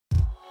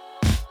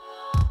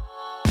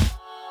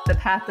The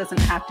path doesn't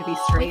have to be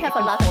straight. We have a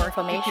lot of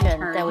information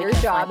that we Your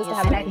can job find is to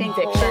have useful.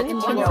 a conviction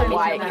to know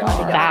why you want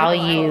to go.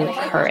 Value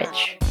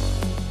courage.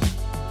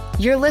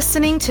 You're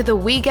listening to the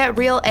We Get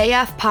Real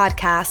AF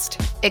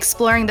podcast,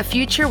 exploring the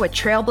future with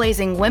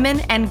trailblazing women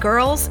and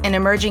girls in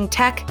emerging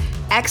tech,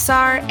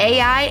 XR,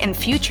 AI, and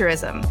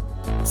futurism.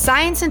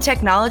 Science and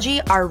technology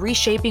are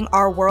reshaping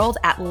our world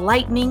at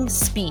lightning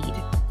speed.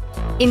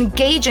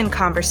 Engage in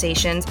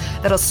conversations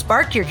that'll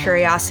spark your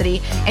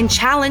curiosity and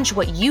challenge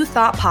what you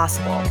thought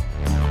possible.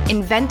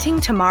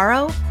 Inventing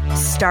tomorrow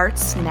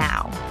starts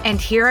now.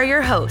 And here are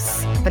your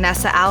hosts,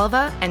 Vanessa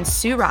Alava and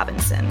Sue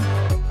Robinson.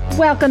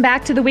 Welcome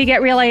back to the We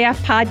Get Real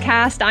AF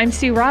podcast. I'm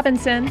Sue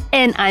Robinson.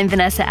 And I'm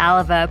Vanessa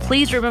Alava.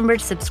 Please remember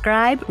to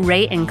subscribe,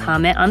 rate, and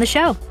comment on the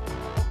show.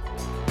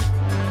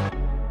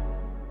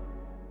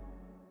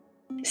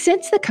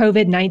 Since the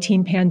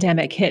COVID-19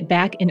 pandemic hit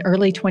back in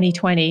early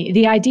 2020,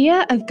 the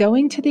idea of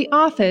going to the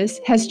office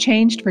has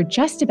changed for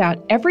just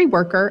about every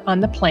worker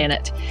on the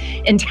planet.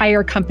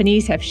 Entire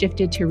companies have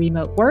shifted to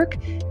remote work.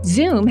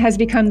 Zoom has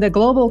become the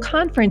global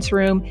conference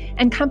room,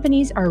 and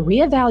companies are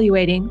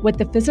reevaluating what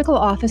the physical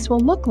office will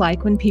look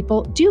like when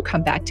people do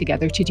come back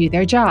together to do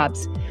their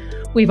jobs.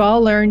 We've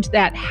all learned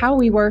that how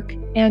we work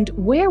and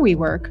where we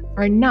work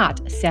are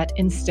not set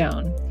in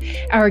stone.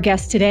 Our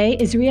guest today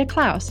is Ria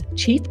Klaus,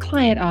 Chief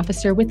Client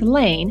Officer with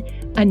Lane,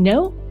 a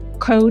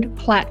no-code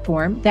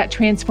platform that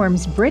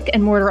transforms brick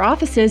and mortar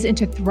offices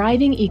into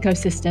thriving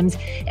ecosystems.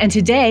 And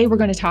today we're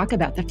going to talk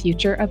about the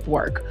future of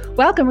work.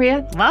 Welcome,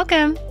 Ria.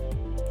 Welcome.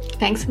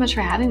 Thanks so much for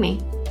having me.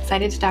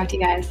 Excited to talk to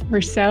you guys.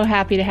 We're so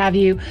happy to have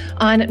you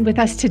on with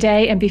us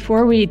today. And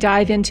before we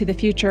dive into the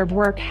future of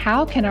work,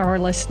 how can our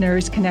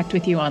listeners connect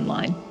with you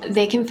online?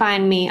 They can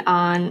find me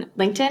on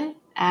LinkedIn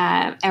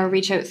or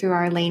reach out through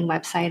our Lane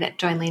website at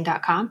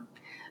joinlane.com.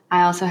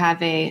 I also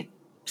have a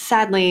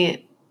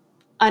sadly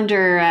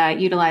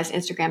underutilized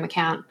Instagram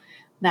account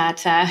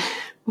that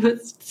will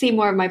see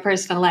more of my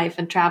personal life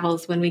and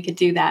travels when we could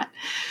do that.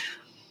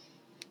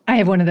 I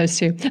have one of those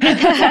too.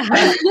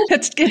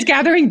 It's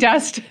gathering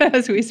dust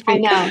as we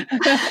speak. I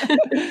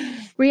know.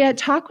 Ria,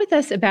 talk with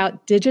us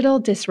about digital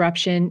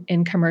disruption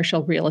in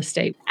commercial real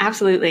estate.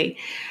 Absolutely.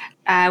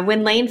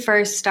 When Lane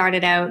first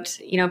started out,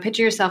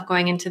 picture yourself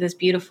going into this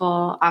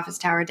beautiful office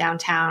tower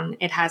downtown.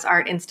 It has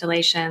art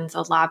installations,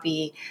 a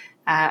lobby,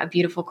 a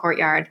beautiful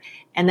courtyard.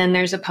 And then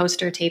there's a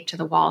poster taped to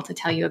the wall to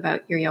tell you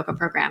about your yoga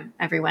program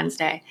every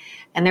Wednesday.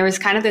 And there was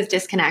kind of this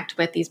disconnect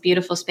with these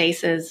beautiful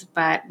spaces,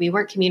 but we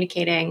weren't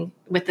communicating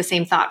with the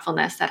same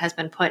thoughtfulness that has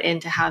been put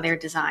into how they're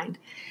designed.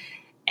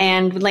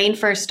 And Lane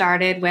first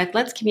started with,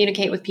 let's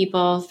communicate with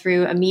people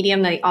through a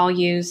medium they all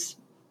use,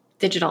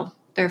 digital,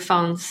 their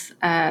phones,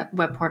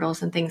 web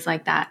portals, and things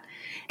like that.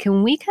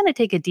 Can we kind of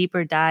take a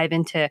deeper dive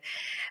into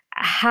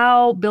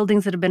how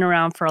buildings that have been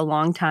around for a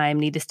long time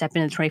need to step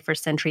into the 21st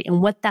century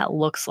and what that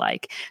looks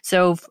like?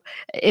 So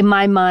in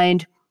my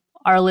mind,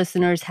 our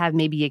listeners have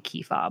maybe a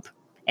key fob.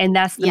 And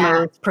that's the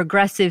most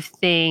progressive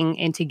thing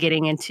into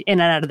getting in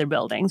and out of their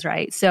buildings,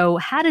 right? So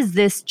how does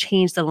this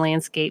change the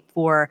landscape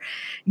for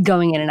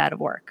going in and out of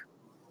work?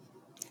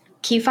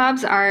 Key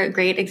fobs are a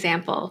great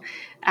example.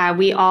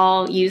 We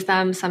all use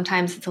them.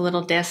 Sometimes it's a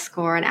little disc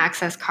or an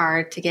access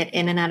card to get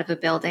in and out of a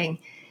building.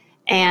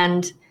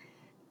 And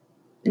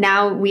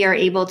now we are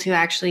able to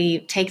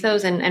actually take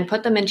those and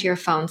put them into your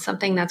phone,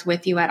 something that's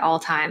with you at all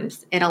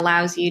times. It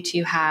allows you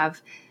to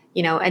have,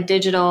 a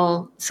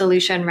digital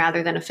solution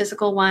rather than a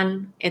physical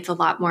one. It's a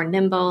lot more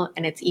nimble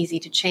and it's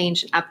easy to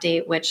change and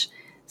update, which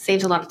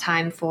saves a lot of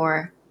time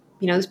for,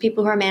 those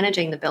people who are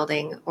managing the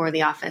building or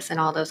the office and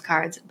all those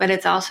cards. But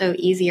it's also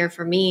easier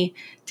for me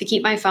to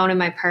keep my phone in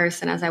my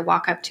purse. And as I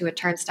walk up to a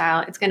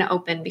turnstile, it's going to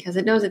open because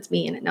it knows it's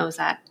me and it knows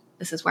that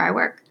this is where I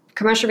work.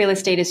 Commercial real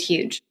estate is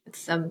huge.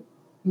 It's a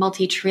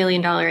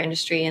multi-trillion-dollar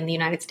industry in the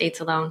United States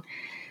alone.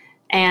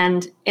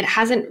 And it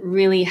hasn't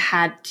really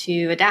had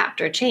to adapt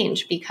or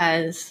change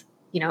because,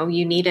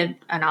 you needed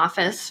an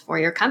office for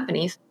your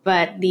companies.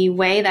 But the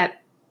way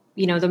that,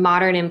 the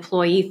modern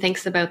employee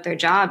thinks about their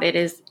job, it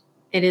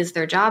is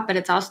their job, but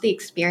it's also the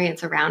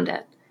experience around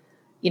it.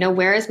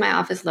 Where is my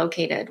office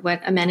located?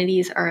 What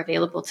amenities are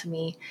available to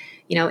me?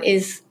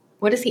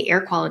 What is the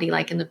air quality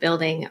like in the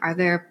building?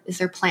 Is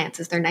there plants?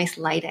 Is there nice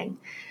lighting,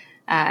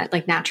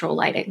 like natural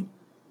lighting?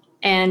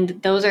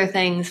 And those are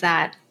things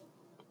that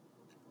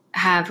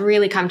have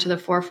really come to the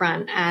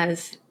forefront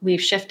as we've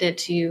shifted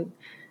to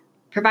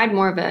provide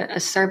more of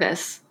a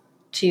service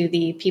to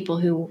the people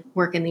who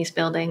work in these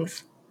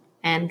buildings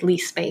and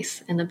lease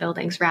space in the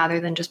buildings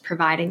rather than just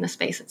providing the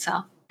space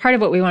itself. Part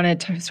of what we wanted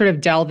to sort of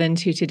delve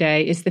into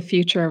today is the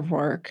future of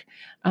work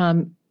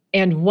and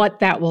what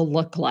that will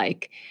look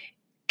like.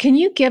 Can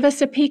you give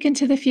us a peek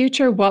into the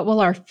future? What will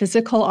our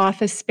physical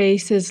office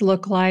spaces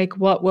look like?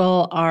 What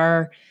will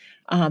our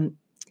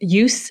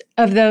use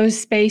of those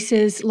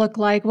spaces look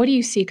like? What do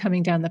you see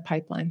coming down the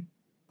pipeline?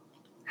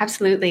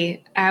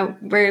 Absolutely.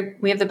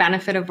 We have the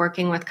benefit of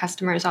working with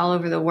customers all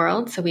over the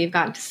world. So we've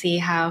gotten to see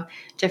how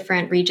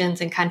different regions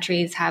and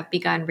countries have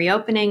begun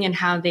reopening and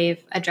how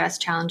they've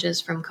addressed challenges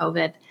from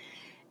COVID.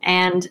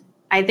 And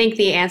I think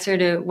the answer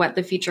to what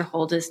the future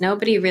holds is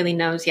nobody really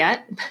knows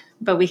yet,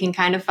 but we can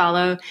kind of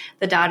follow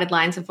the dotted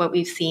lines of what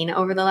we've seen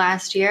over the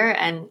last year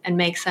and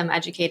make some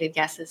educated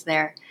guesses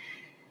there.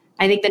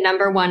 I think the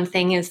number one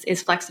thing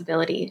is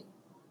flexibility.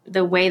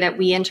 The way that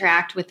we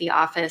interact with the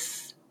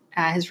office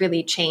has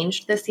really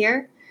changed this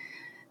year.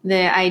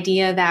 The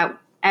idea that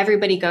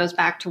everybody goes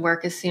back to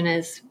work as soon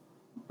as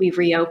we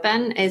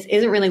reopen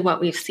isn't really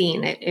what we've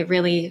seen. It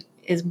really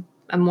is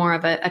more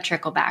of a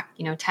trickle back.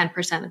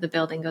 10% of the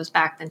building goes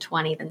back, then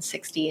 20, then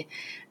 60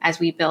 as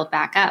we build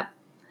back up.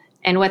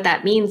 And what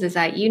that means is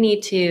that you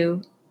need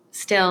to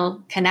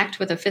still connect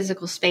with a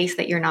physical space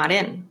that you're not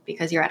in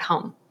because you're at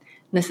home.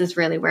 And this is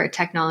really where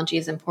technology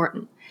is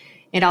important.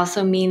 It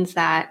also means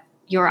that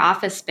your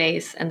office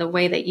space and the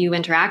way that you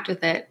interact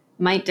with it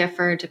might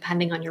differ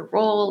depending on your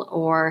role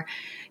or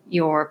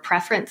your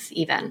preference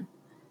even.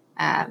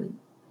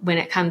 When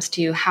it comes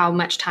to how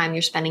much time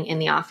you're spending in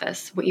the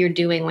office, what you're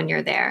doing when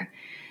you're there.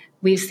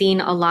 We've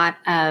seen a lot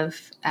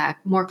of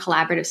more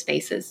collaborative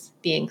spaces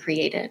being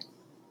created.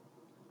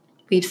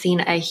 We've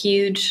seen a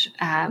huge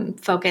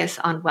focus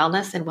on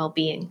wellness and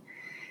well-being,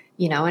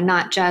 and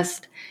not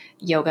just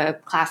yoga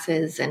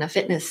classes in a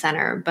fitness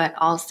center, but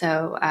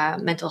also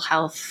mental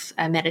health,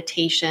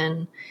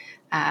 meditation.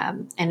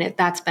 And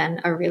that's been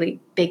a really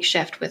big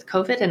shift with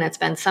COVID, and it's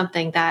been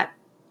something that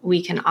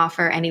we can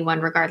offer anyone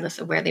regardless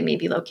of where they may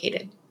be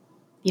located.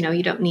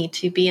 You don't need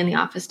to be in the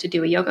office to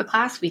do a yoga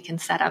class. We can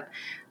set up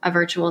a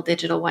virtual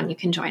digital one you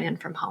can join in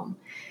from home.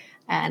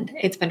 And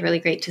it's been really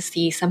great to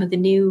see some of the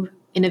new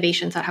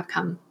innovations that have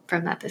come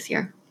from that this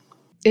year.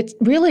 It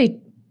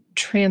really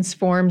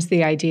transforms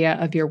the idea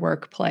of your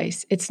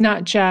workplace. It's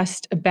not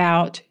just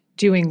about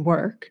doing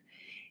work.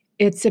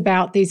 It's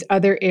about these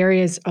other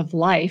areas of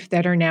life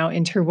that are now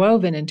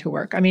interwoven into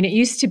work. I mean, it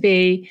used to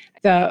be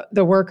the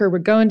worker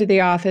would go into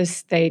the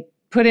office, they'd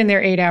put in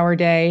their 8-hour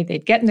day,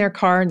 they'd get in their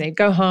car and they'd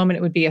go home and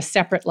it would be a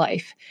separate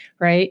life,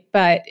 right?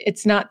 But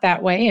it's not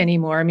that way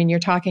anymore. I mean, you're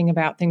talking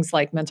about things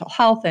like mental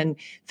health and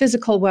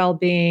physical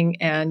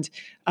well-being and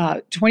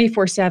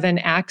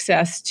 24/7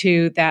 access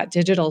to that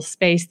digital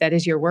space that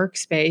is your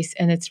workspace.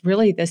 And it's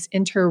really this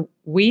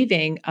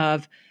interweaving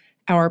of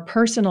our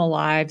personal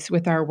lives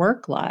with our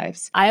work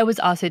lives. I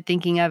was also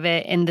thinking of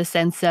it in the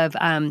sense of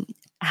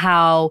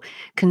how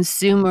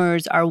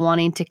consumers are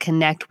wanting to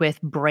connect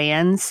with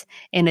brands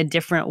in a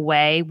different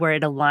way where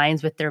it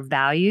aligns with their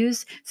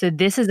values. So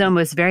this is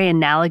almost very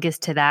analogous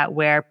to that,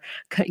 where,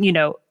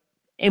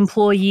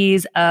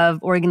 employees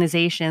of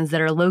organizations that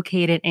are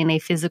located in a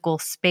physical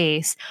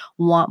space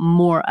want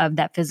more of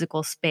that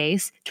physical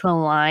space to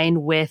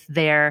align with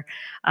their,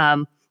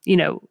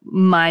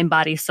 mind,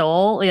 body,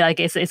 soul. Like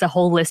it's a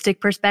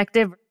holistic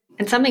perspective.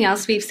 And something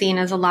else we've seen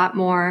is a lot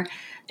more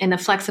in the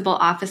flexible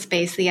office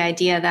space, the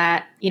idea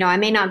that, I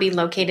may not be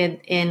located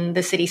in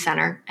the city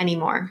center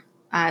anymore.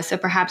 So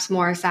perhaps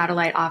more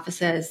satellite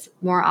offices,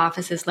 more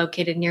offices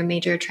located near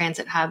major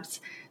transit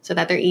hubs so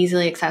that they're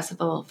easily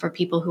accessible for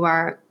people who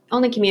are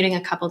only commuting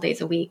a couple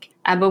days a week.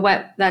 But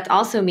what that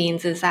also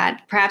means is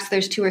that perhaps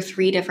there's 2 or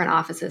 3 different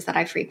offices that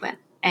I frequent.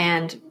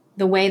 And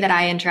the way that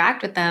I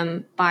interact with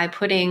them by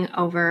putting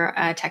over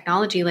a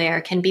technology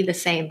layer can be the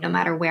same no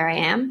matter where I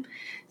am.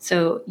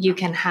 So you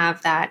can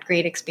have that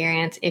great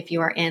experience if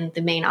you are in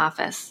the main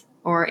office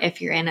or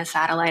if you're in a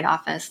satellite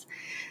office.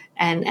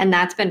 And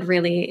that's been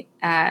really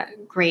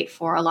great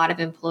for a lot of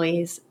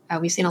employees.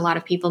 We've seen a lot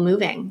of people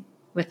moving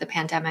with the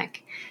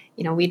pandemic.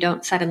 We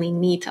don't suddenly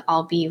need to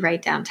all be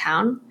right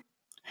downtown.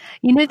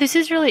 This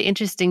is really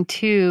interesting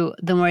too.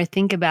 The more I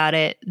think about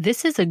it,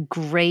 this is a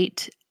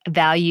great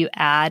value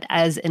add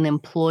as an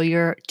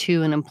employer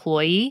to an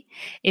employee.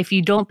 If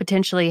you don't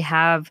potentially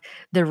have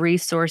the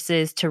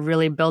resources to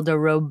really build a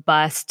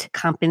robust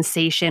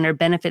compensation or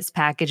benefits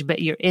package,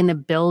 but you're in a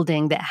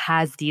building that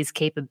has these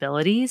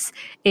capabilities,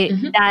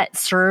 that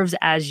serves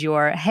as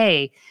your,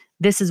 hey,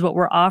 this is what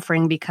we're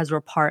offering because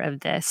we're part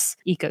of this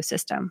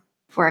ecosystem.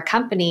 For a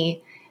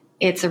company,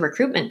 it's a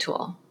recruitment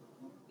tool.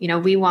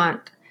 We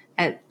want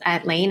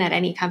at Lane, at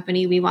any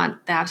company, we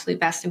want the absolute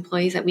best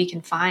employees that we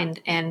can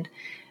find. And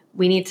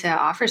we need to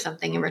offer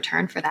something in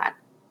return for that.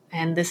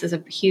 And this is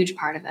a huge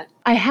part of it.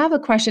 I have a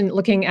question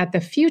looking at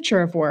the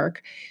future of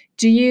work.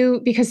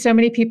 Because so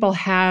many people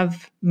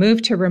have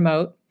moved to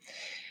remote,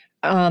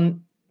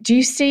 do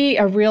you see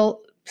a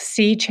real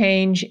sea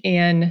change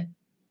in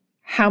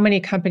how many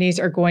companies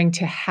are going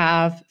to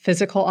have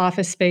physical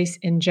office space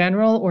in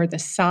general, or the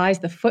size,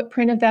 the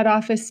footprint of that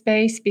office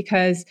space?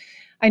 Because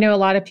I know a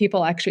lot of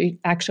people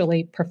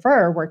actually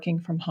prefer working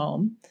from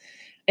home,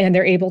 and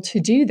they're able to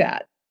do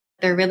that.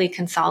 They're really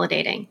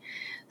consolidating.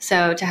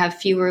 So to have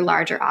fewer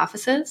larger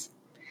offices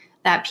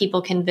that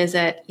people can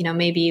visit,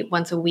 maybe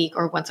once a week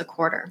or once a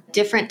quarter.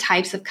 Different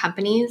types of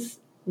companies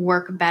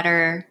work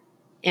better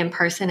in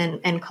person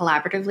and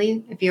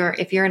collaboratively.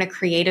 If you're in a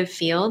creative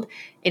field,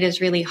 it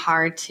is really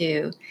hard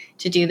to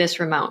do this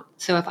remote.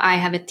 So if I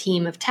have a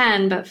team of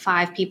 10, but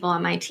 5 people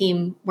on my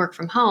team work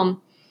from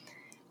home,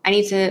 I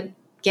need to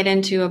get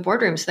into a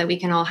boardroom so that we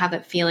can all have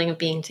that feeling of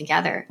being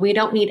together. We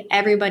don't need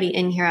everybody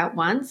in here at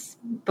once,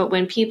 but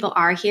when people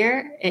are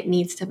here, it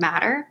needs to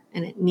matter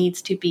and it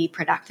needs to be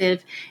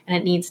productive and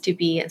it needs to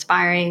be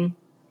inspiring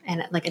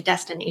and like a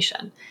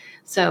destination.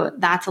 So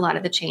that's a lot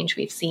of the change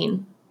we've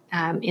seen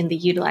in the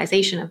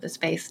utilization of the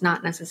space,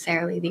 not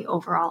necessarily the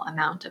overall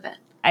amount of it.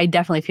 I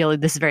definitely feel like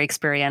this is very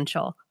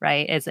experiential,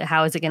 right?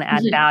 How is it going to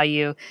add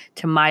value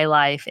to my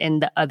life in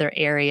the other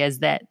areas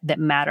that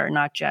matter,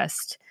 not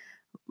just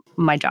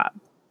my job?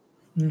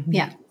 Mm-hmm.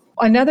 Yeah.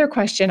 Another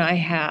question I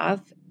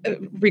have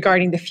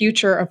regarding the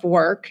future of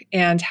work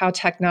and how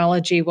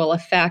technology will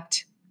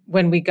affect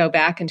when we go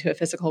back into a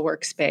physical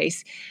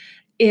workspace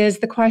is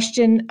the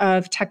question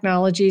of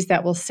technologies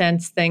that will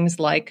sense things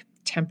like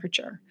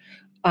temperature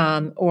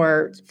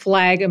or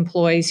flag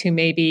employees who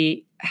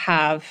maybe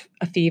have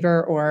a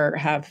fever or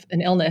have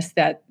an illness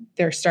that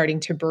they're starting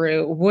to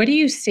brew. What do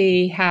you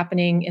see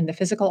happening in the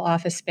physical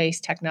office space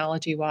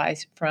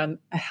technology-wise from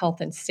a health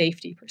and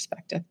safety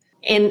perspective?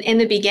 In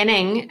the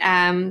beginning,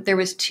 there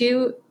was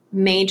two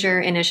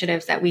major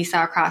initiatives that we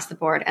saw across the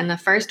board. And the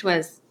first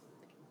was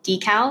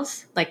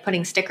decals, like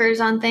putting stickers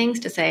on things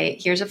to say,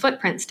 here's a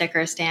footprint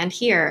sticker, stand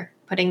here,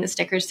 putting the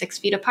stickers 6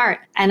 feet apart.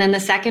 And then the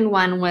second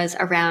one was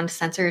around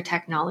sensor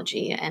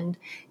technology and,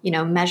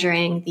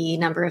 measuring the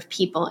number of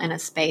people in a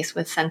space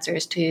with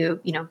sensors to,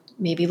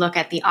 maybe look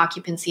at the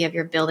occupancy of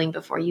your building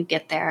before you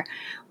get there,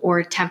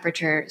 or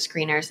temperature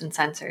screeners and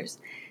sensors.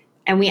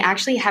 And we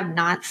actually have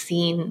not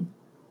seen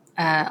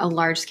a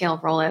large-scale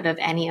rollout of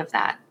any of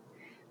that.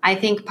 I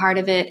think part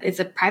of it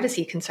is a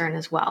privacy concern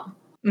as well.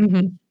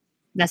 Mm-hmm.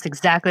 That's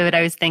exactly what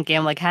I was thinking.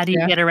 I'm like, how do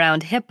you get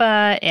around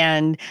HIPAA?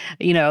 And,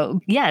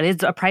 it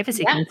is a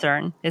privacy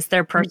concern. It's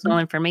their personal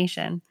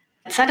information.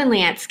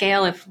 Suddenly at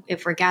scale,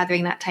 if we're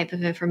gathering that type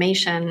of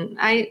information,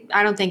 I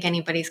don't think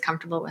anybody's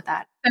comfortable with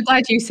that. I'm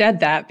glad you said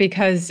that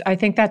because I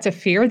think that's a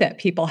fear that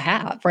people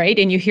have, right?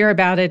 And you hear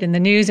about it in the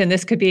news, and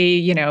this could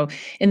be,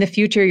 in the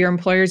future, your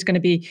employer is going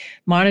to be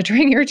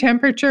monitoring your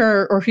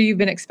temperature or who you've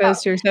been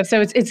exposed to yourself. So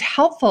it's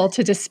helpful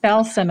to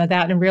dispel some of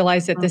that and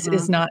realize that this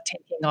is not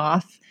taking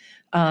off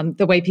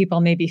the way people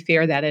maybe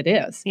fear that it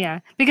is. Yeah,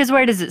 because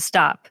where does it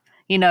stop?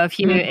 If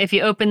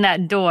you open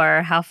that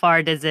door, how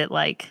far does it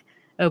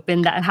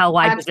open that? How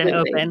wide does it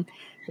open?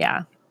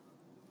 Yeah.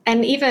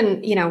 And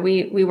even,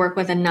 we work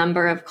with a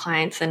number of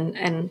clients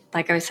and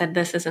like I said,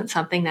 this isn't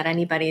something that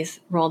anybody's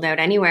rolled out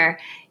anywhere.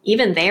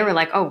 Even they were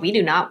like, oh, we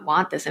do not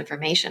want this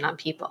information on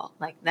people.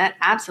 Like that,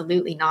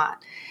 absolutely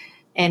not.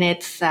 And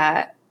it's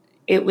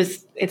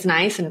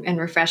nice and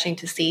refreshing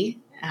to see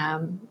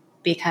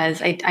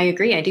because I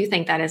agree. I do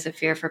think that is a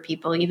fear for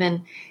people.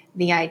 Even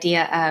the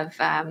idea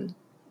of,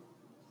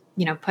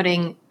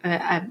 putting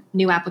a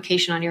new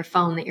application on your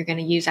phone that you're going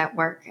to use at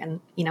work.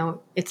 And,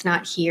 it's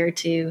not here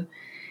to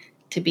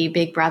be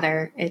Big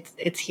Brother.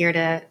 It's here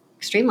to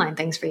streamline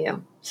things for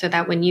you so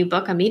that when you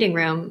book a meeting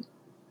room,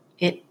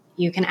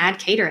 you can add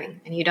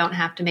catering and you don't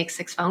have to make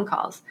 6 phone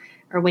calls.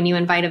 Or when you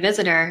invite a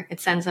visitor,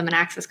 it sends them an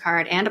access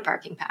card and a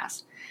parking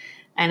pass.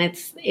 And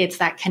it's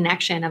that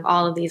connection of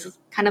all of these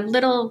kind of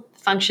little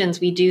functions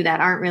we do that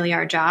aren't really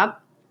our job,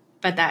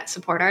 but that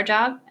support our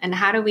job. And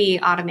how do we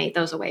automate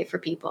those away for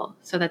people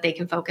so that they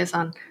can focus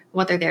on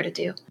what they're there to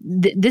do?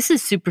 This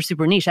is super,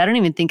 super niche. I don't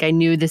even think I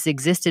knew this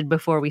existed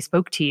before we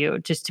spoke to you,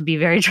 just to be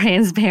very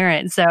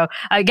transparent. So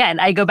again,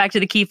 I go back to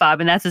the key fob,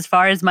 and that's as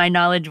far as my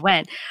knowledge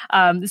went.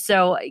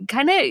 So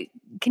can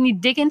you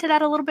dig into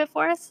that a little bit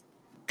for us?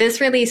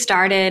 This really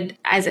started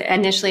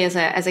initially as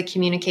a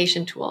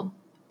communication tool.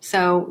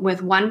 So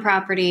with one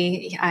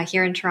property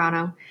here in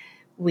Toronto,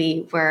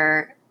 we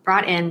were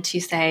brought in to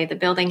say the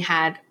building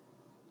had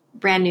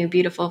brand new,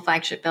 beautiful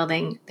flagship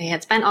building. They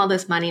had spent all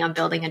this money on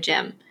building a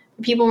gym.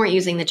 People weren't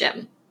using the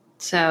gym.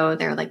 So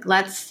they're like,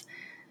 let's,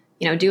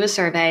 do a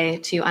survey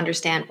to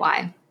understand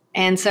why.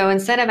 And so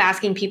instead of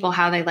asking people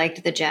how they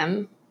liked the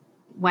gym,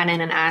 went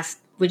in and asked,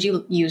 would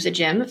you use a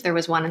gym if there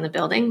was one in the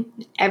building?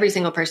 Every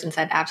single person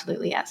said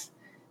absolutely yes.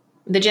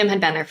 The gym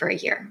had been there for a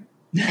year.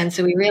 And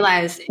so we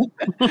realized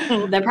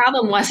the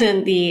problem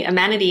wasn't the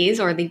amenities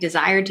or the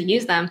desire to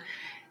use them.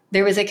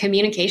 There was a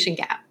communication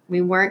gap. We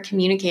weren't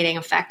communicating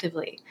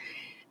effectively.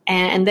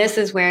 And this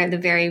is where the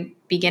very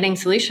beginning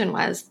solution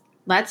was,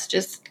 let's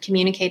just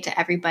communicate to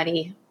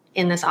everybody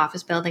in this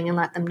office building and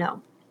let them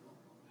know.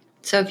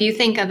 So if you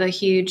think of a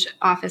huge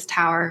office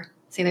tower,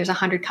 say there's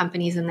 100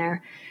 companies in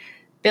there,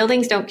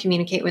 buildings don't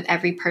communicate with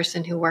every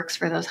person who works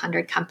for those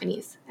 100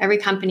 companies. Every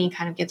company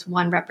kind of gets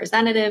one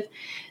representative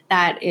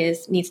that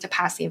needs to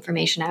pass the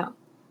information out.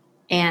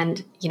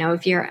 And,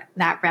 if you're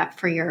that rep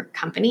for your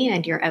company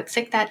and you're out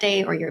sick that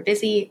day or you're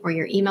busy or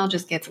your email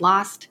just gets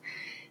lost,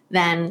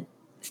 then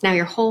now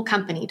your whole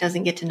company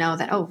doesn't get to know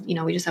that,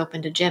 we just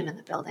opened a gym in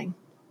the building.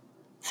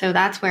 So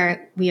that's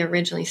where we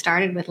originally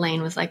started with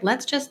Lane, was like,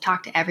 let's just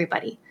talk to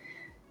everybody,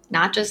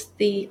 not just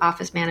the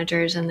office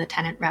managers and the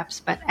tenant reps,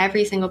 but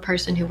every single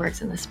person who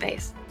works in the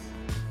space.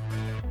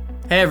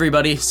 Hey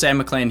everybody, Sam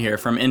McLean here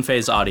from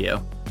InPhase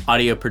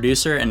Audio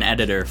producer and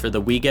editor for the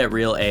We Get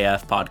Real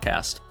AF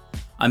podcast.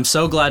 I'm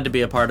so glad to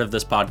be a part of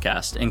this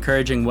podcast,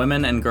 encouraging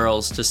women and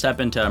girls to step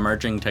into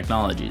emerging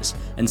technologies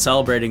and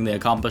celebrating the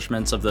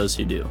accomplishments of those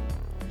who do.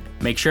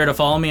 Make sure to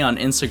follow me on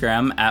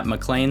Instagram at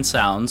McLean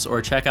Sounds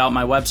or check out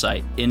my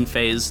website,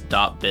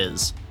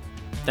 inphase.biz.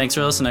 Thanks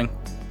for listening.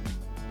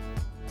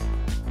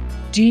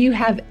 Do you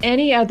have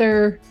any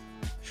other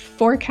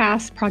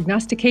forecast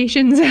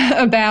prognostications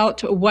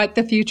about what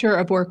the future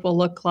of work will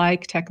look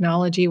like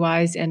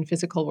technology-wise and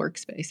physical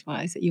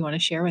workspace-wise that you want to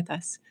share with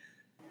us?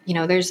 You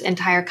know, there's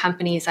entire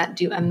companies that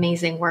do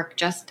amazing work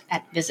just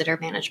at visitor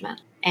management,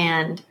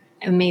 and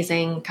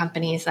amazing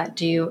companies that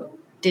do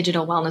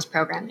digital wellness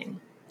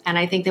programming. And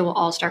I think they will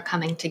all start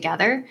coming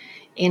together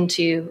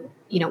into,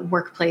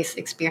 workplace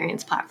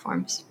experience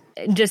platforms.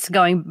 Just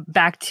going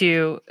back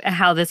to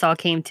how this all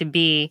came to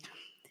be,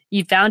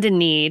 you found a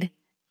need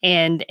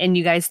and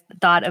you guys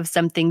thought of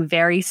something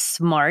very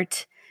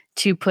smart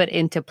to put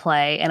into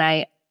play. And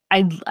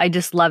I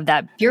just love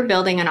that. If you're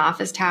building an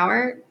office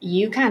tower,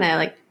 you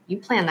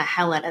plan the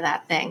hell out of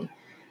that thing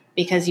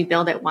because you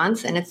build it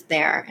once and it's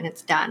there and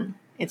it's done.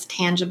 It's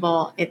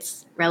tangible.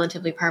 It's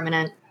relatively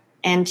permanent.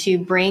 And to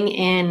bring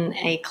in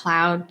a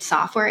cloud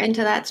software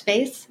into that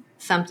space,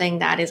 something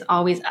that is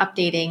always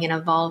updating and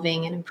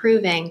evolving and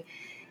improving,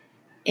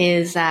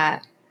 it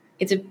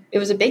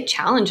was a big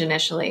challenge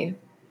initially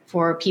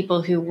for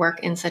people who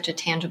work in such a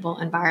tangible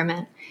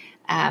environment.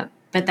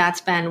 But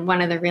that's been one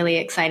of the really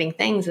exciting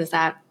things is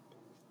that,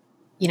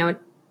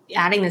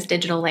 adding this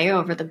digital layer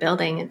over the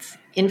building, it's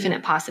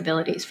infinite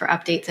possibilities for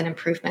updates and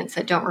improvements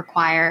that don't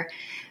require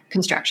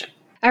construction.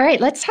 All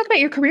right, let's talk about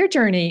your career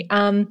journey.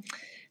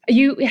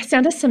 You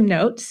sent us some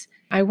notes.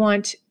 I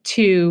want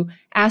to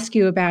ask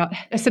you about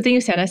something you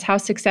sent us, how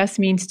success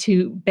means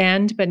to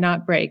bend but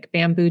not break,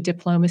 bamboo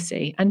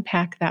diplomacy.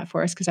 Unpack that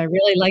for us because I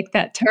really like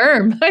that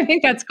term. I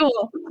think that's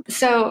cool.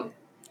 So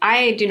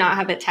I do not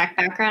have a tech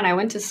background. I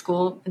went to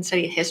school and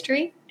studied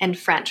history and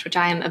French, which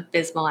I am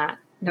abysmal at.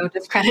 No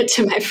discredit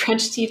to my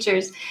French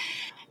teachers.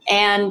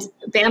 And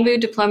bamboo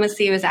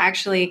diplomacy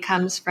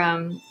comes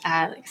from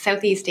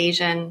Southeast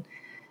Asian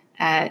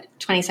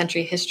 20th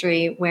century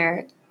history,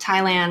 where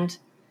Thailand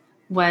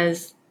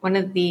was one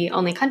of the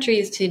only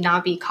countries to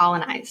not be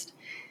colonized.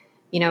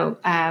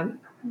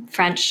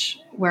 French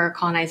were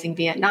colonizing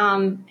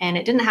Vietnam, and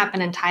it didn't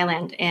happen in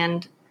Thailand.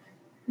 And,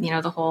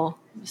 the whole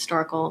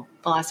historical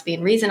philosophy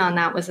and reason on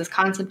that was this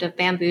concept of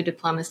bamboo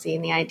diplomacy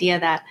and the idea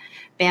that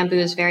bamboo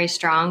is very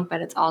strong,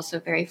 but it's also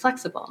very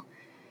flexible.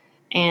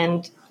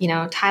 And,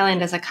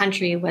 Thailand as a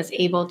country was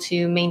able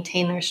to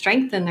maintain their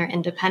strength and their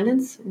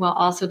independence while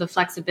also the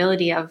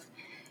flexibility of,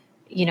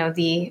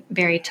 the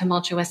very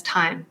tumultuous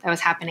time that was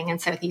happening in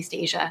Southeast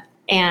Asia.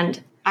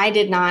 And I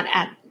did not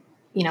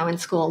in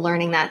school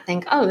learning that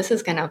think, oh, this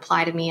is going to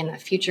apply to me in a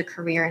future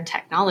career in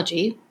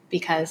technology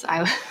because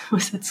I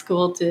was at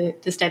school to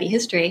study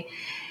history.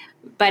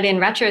 But in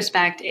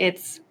retrospect,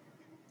 it's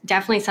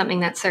definitely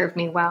something that served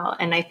me well.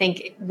 And I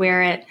think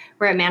where it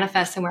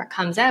manifests and where it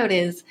comes out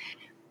is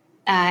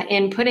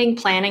in putting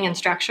planning and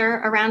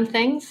structure around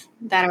things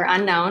that are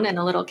unknown and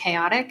a little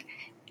chaotic,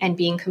 and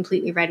being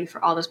completely ready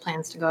for all those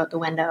plans to go out the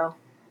window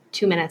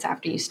 2 minutes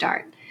after you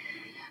start.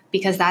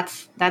 Because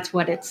that's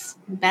what it's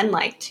been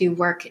like to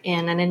work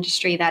in an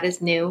industry that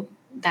is new,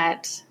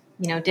 that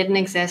didn't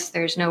exist.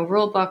 There's no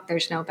rule book,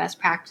 there's no best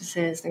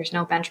practices, there's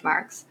no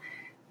benchmarks.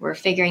 We're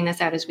figuring this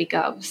out as we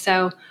go.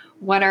 So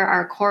what are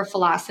our core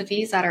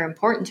philosophies that are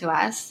important to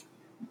us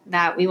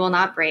that we will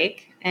not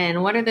break?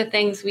 And what are the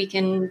things we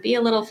can be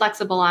a little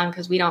flexible on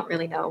because we don't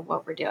really know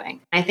what we're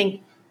doing? I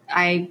think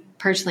I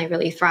personally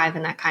really thrive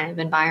in that kind of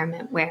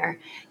environment where,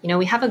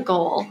 we have a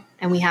goal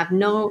and we have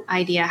no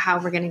idea how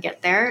we're going to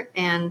get there.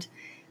 And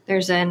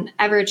there's an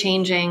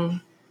ever-changing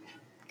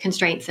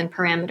constraints and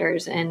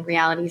parameters and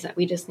realities that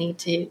we just need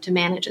to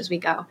manage as we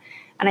go.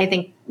 And I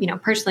think,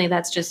 personally,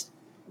 that's just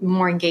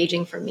more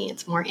engaging for me.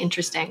 It's more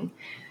interesting,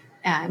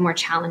 more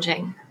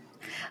challenging.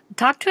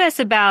 Talk to us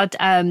about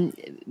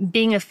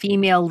being a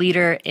female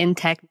leader in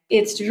tech.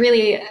 It's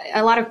really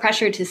a lot of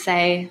pressure to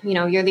say,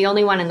 you're the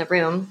only one in the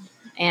room.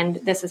 And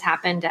this has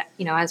happened,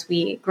 as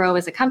we grow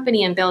as a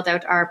company and build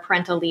out our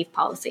parental leave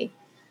policy.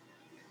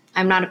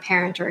 I'm not a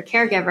parent or a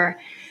caregiver,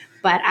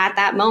 but at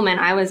that moment,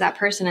 I was that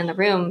person in the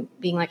room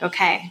being like,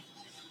 okay,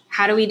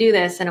 how do we do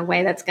this in a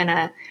way that's going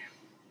to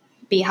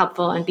be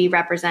helpful and be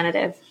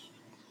representative?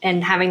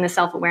 And having the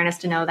self-awareness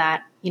to know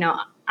that,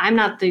 I'm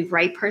not the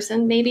right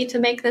person maybe to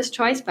make this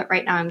choice, but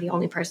right now I'm the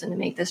only person to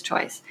make this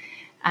choice,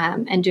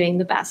 and doing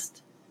the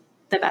best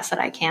that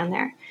I can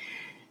there.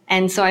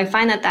 And so I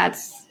find that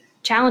that's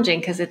challenging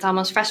because it's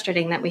almost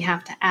frustrating that we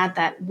have to add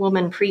that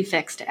woman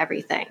prefix to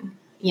everything.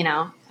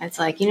 It's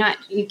like,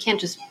 you can't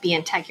just be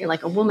in tech. You're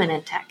like a woman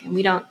in tech. And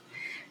we don't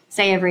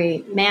say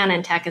every man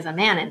in tech is a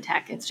man in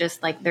tech. It's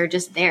just like, they're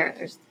just there.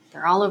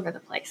 They're all over the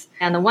place.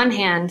 On the one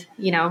hand,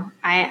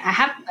 I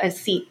have a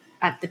seat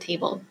at the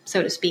table,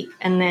 so to speak.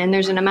 And then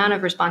there's an amount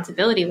of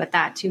responsibility with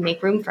that to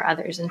make room for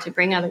others and to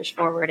bring others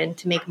forward and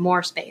to make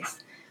more space.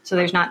 So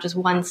there's not just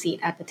one seat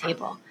at the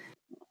table.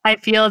 I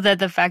feel that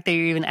the fact that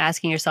you're even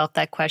asking yourself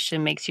that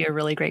question makes you a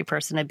really great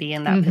person to be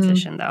in that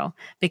position, though,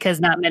 because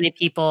not many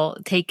people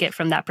take it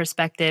from that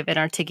perspective and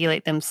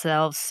articulate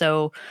themselves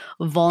so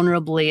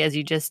vulnerably as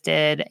you just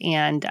did,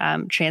 and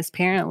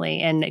transparently,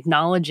 and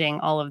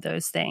acknowledging all of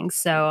those things.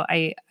 So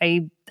I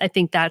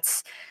think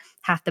that's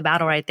half the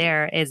battle right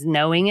there, is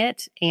knowing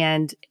it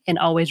and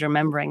always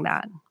remembering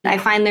that. I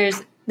find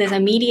there's this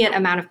immediate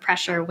amount of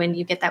pressure when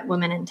you get that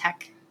woman in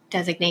tech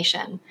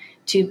designation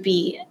to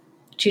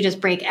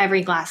just break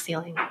every glass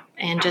ceiling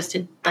and just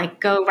to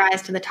like go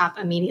rise to the top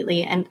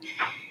immediately. And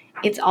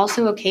it's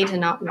also okay to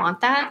not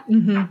want that.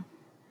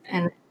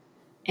 And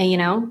you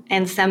know,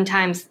 and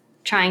sometimes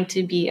trying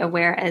to be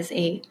aware as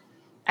a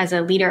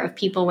leader of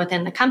people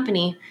within the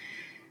company,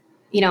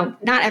 you know,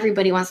 not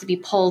everybody wants to be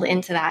pulled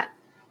into that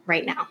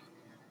right now.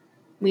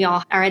 We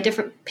all are at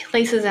different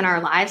places in our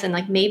lives, and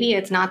like maybe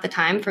it's not the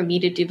time for me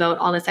to devote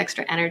all this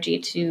extra energy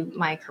to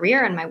my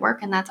career and my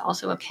work, and that's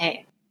also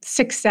okay.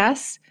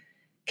 Success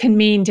can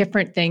mean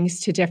different things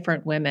to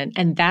different women,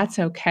 and that's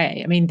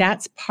okay. I mean,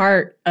 that's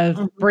part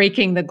of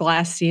breaking the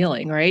glass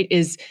ceiling, right?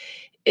 Is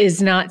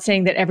not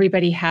saying that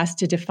everybody has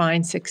to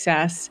define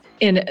success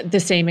in the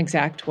same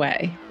exact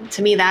way.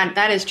 To me,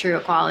 that is true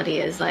equality,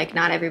 is like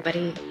not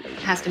everybody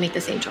has to make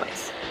the same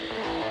choice.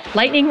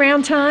 Lightning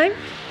round time.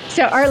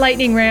 So our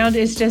lightning round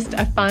is just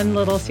a fun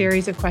little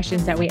series of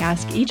questions that we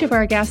ask each of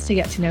our guests to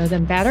get to know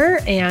them better.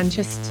 And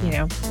just, you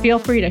know, feel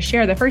free to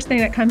share the first thing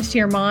that comes to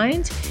your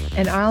mind.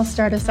 And I'll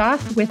start us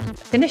off with,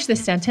 finish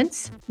this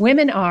sentence.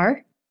 Women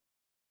are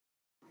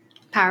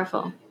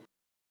powerful.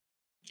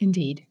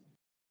 Indeed.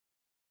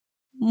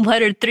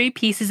 What are 3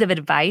 pieces of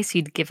advice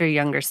you'd give your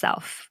younger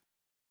self?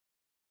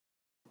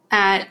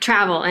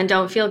 Travel, and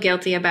don't feel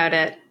guilty about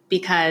it,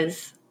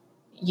 because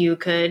you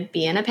could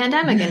be in a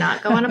pandemic and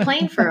not go on a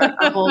plane for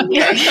a whole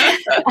year.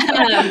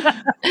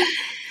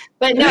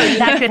 But no,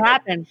 that could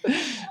happen.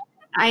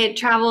 I had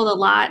traveled a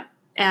lot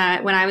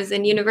when I was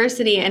in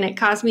university, and it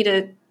caused me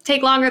to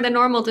take longer than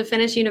normal to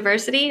finish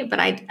university, but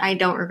I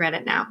don't regret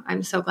it now.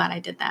 I'm so glad I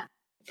did that.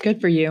 Good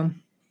for you.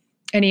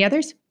 Any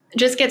others?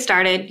 Just get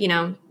started. You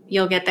know,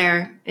 you'll get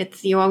there.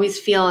 You always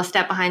feel a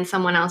step behind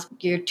someone else.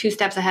 You're 2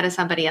 steps ahead of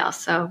somebody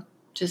else. So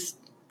just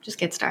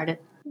get started.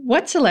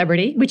 What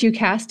celebrity would you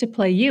cast to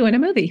play you in a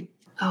movie?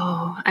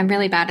 Oh, I'm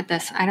really bad at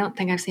this. I don't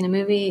think I've seen a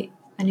new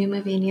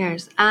movie in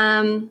years.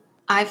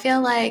 I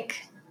feel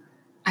like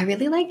I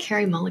really like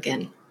Carey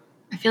Mulligan.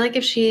 I feel like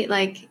if she,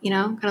 like, you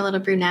know, got a little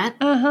brunette.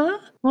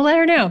 We'll let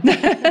her know.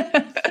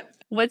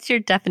 What's your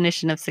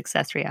definition of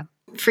success, Ria?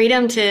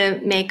 Freedom to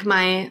make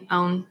my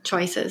own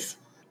choices.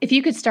 If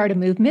you could start a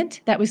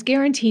movement that was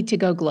guaranteed to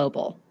go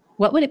global,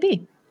 what would it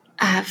be?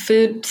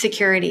 Food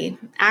security,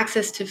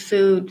 access to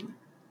food,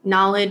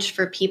 knowledge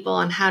for people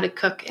on how to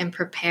cook and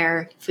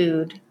prepare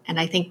food. And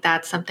I think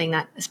that's something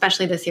that,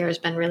 especially this year, has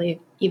been really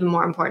even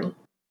more important.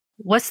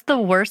 What's the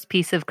worst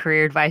piece of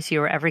career advice you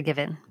were ever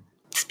given?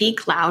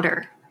 Speak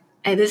louder.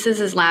 This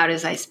is as loud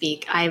as I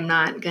speak. I'm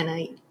not going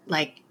to,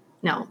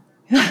 no.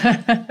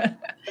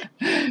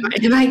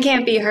 If I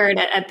can't be heard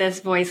at this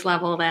voice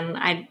level, then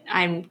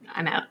I'm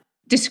out.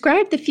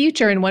 Describe the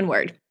future in 1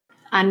 word.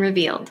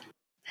 Unrevealed.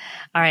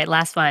 All right,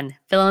 last one.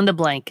 Fill in the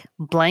blank.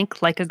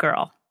 Blank like a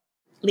girl.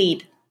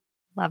 Lead.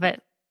 Love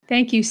it.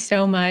 Thank you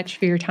so much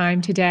for your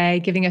time today,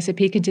 giving us a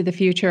peek into the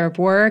future of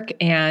work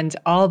and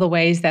all the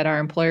ways that our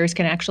employers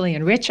can actually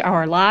enrich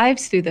our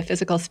lives through the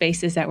physical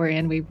spaces that we're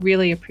in. We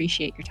really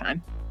appreciate your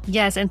time.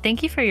 Yes, and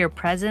thank you for your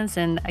presence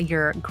and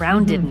your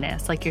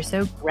groundedness. Like, you're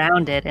so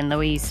grounded in the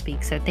way you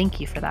speak. So thank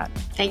you for that.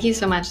 Thank you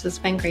so much. It's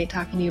been great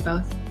talking to you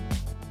both.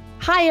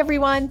 Hi,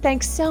 everyone.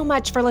 Thanks so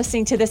much for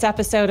listening to this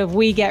episode of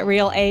We Get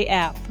Real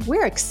AF.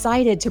 We're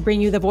excited to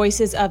bring you the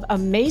voices of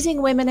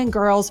amazing women and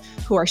girls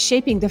who are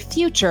shaping the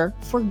future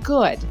for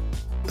good.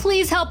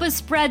 Please help us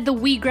spread the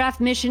WeGraph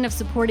mission of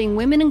supporting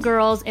women and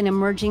girls in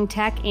emerging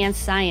tech and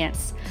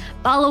science.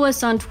 Follow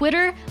us on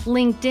Twitter,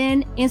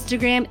 LinkedIn,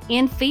 Instagram,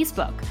 and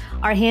Facebook.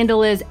 Our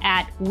handle is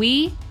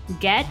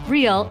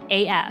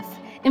 @WeGetRealAF.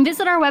 And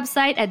visit our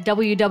website at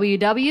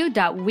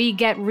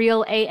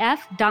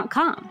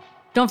www.wegetrealaf.com.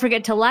 Don't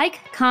forget to like,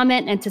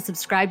 comment, and to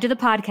subscribe to the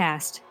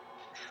podcast.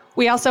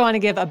 We also want to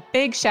give a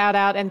big shout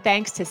out and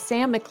thanks to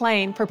Sam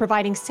McLean for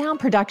providing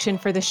sound production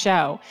for the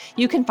show.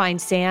 You can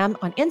find Sam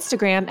on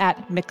Instagram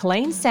at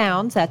McLean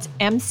Sounds, that's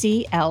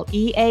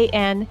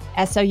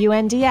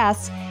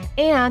McLeanSounds,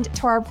 and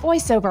to our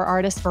voiceover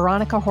artist,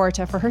 Veronica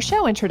Horta, for her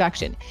show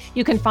introduction.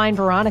 You can find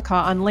Veronica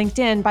on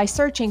LinkedIn by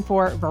searching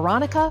for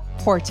Veronica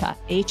Horta,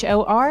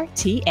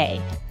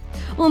 Horta.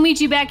 We'll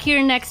meet you back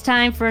here next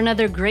time for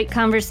another great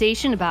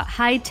conversation about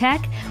high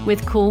tech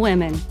with cool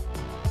women.